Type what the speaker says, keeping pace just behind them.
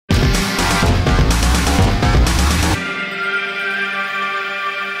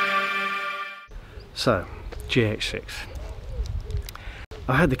So, GH6.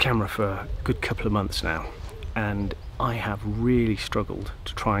 I had the camera for a good couple of months now, and I have really struggled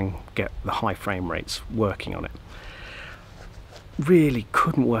to try and get the high frame rates working on it. Really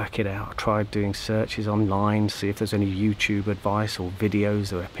couldn't work it out. I tried doing searches online, see if there's any YouTube advice or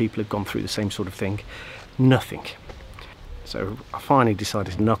videos where people had gone through the same sort of thing. Nothing. So I finally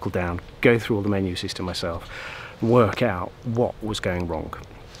decided to knuckle down, go through all the menu system myself, and work out what was going wrong.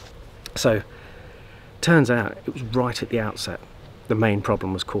 So turns out it was right at the outset the main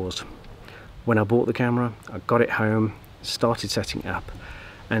problem was caused. When I bought the camera, I got it home, started setting it up,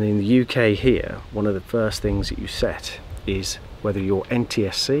 and in the UK here, one of the first things that you set is whether you're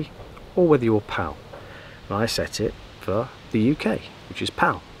NTSC or whether you're PAL. And I set it for the UK, which is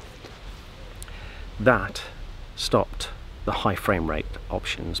PAL. That stopped the high frame rate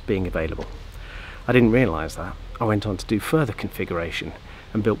options being available. I didn't realise that. I went on to do further configuration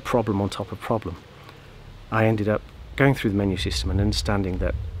and built problem on top of problem. I ended up going through the menu system and understanding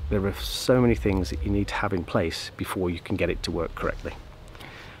that there are so many things that you need to have in place before you can get it to work correctly.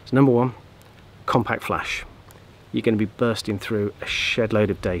 So number one, compact flash. You're going to be bursting through a shed load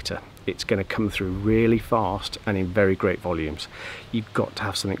of data. It's going to come through really fast and in very great volumes. You've got to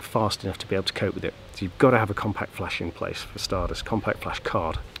have something fast enough to be able to cope with it. So you've got to have a compact flash in place for starters, compact flash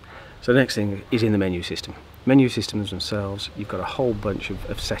card. So the next thing is in the menu system. Menu systems themselves, you've got a whole bunch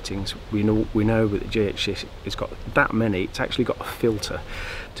of settings. We know that the GH6 has got that many. It's actually got a filter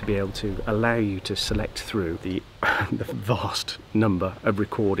to be able to allow you to select through the vast number of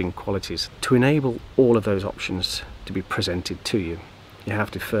recording qualities. To enable all of those options to be presented to you, you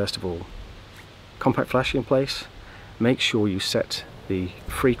have to first of all compact flash in place. Make sure you set the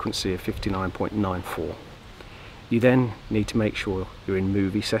frequency of 59.94. You then need to make sure you're in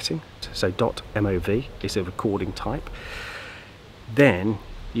movie setting, so .mov is a recording type. Then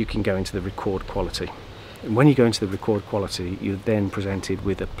you can go into the record quality. And when you go into the record quality, you're then presented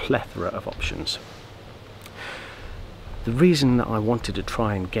with a plethora of options. The reason that I wanted to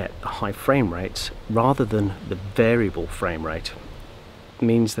try and get the high frame rates rather than the variable frame rate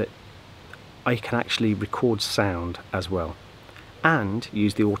means that I can actually record sound as well, and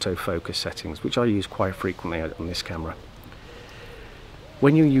use the autofocus settings, which I use quite frequently on this camera.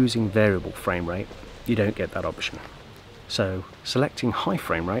 When you're using variable frame rate, you don't get that option. So selecting high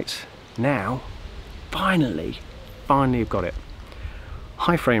frame rates, now finally you've got it.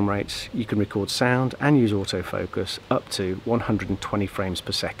 High frame rates, you can record sound and use autofocus up to 120 frames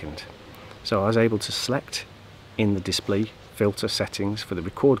per second. So I was able to select in the display filter settings for the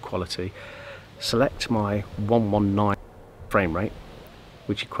record quality, select my 119 frame rate,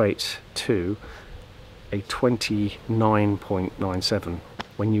 which equates to a 29.97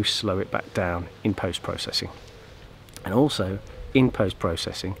 when you slow it back down in post-processing. And also in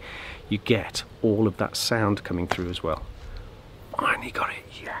post-processing you get all of that sound coming through as well. Finally got it,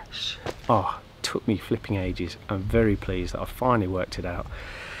 yes. Oh, took me flipping ages. I'm very pleased that I finally worked it out.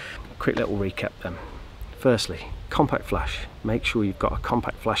 Quick little recap then. Firstly, compact flash. Make sure you've got a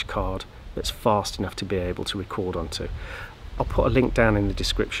compact flash card that's fast enough to be able to record onto. I'll put a link down in the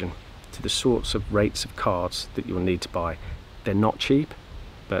description to the sorts of rates of cards that you'll need to buy. They're not cheap,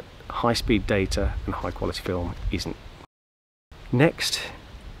 but high-speed data and high-quality film isn't. Next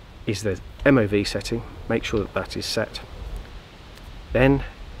is the MOV setting. Make sure that that is set. Then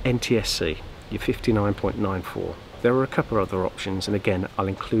NTSC, your 59.94. There are a couple of other options, and again I'll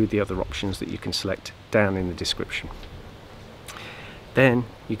include the other options that you can select down in the description. Then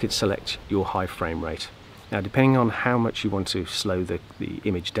you could select your high frame rate. Now, depending on how much you want to slow the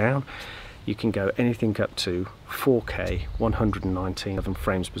image down, you can go anything up to 4K 119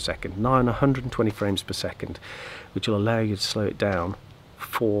 frames per second, 120 frames per second, which will allow you to slow it down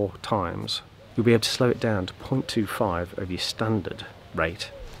 4 times. You'll be able to slow it down to 0.25 of your standard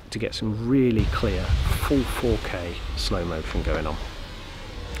rate to get some really clear full 4K slow motion going on.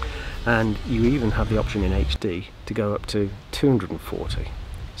 And you even have the option in HD to go up to 240.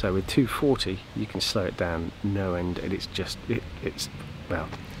 So with 240 you can slow it down no end, and it's just it's well,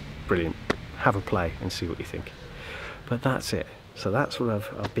 brilliant. Have a play and see what you think. But that's it. So that's what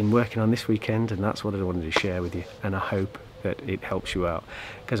I've been working on this weekend, and that's what I wanted to share with you, and I hope that it helps you out,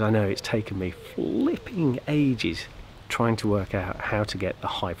 because I know it's taken me flipping ages trying to work out how to get the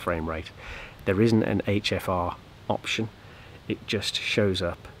high frame rate. There isn't an HFR option, it just shows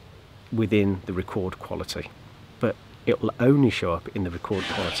up within the record quality, but it will only show up in the record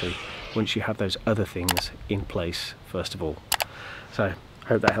quality once you have those other things in place first of all. So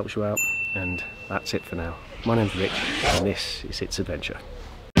hope that helps you out, and that's it for now. My name's Rich, and this is It's Adventure.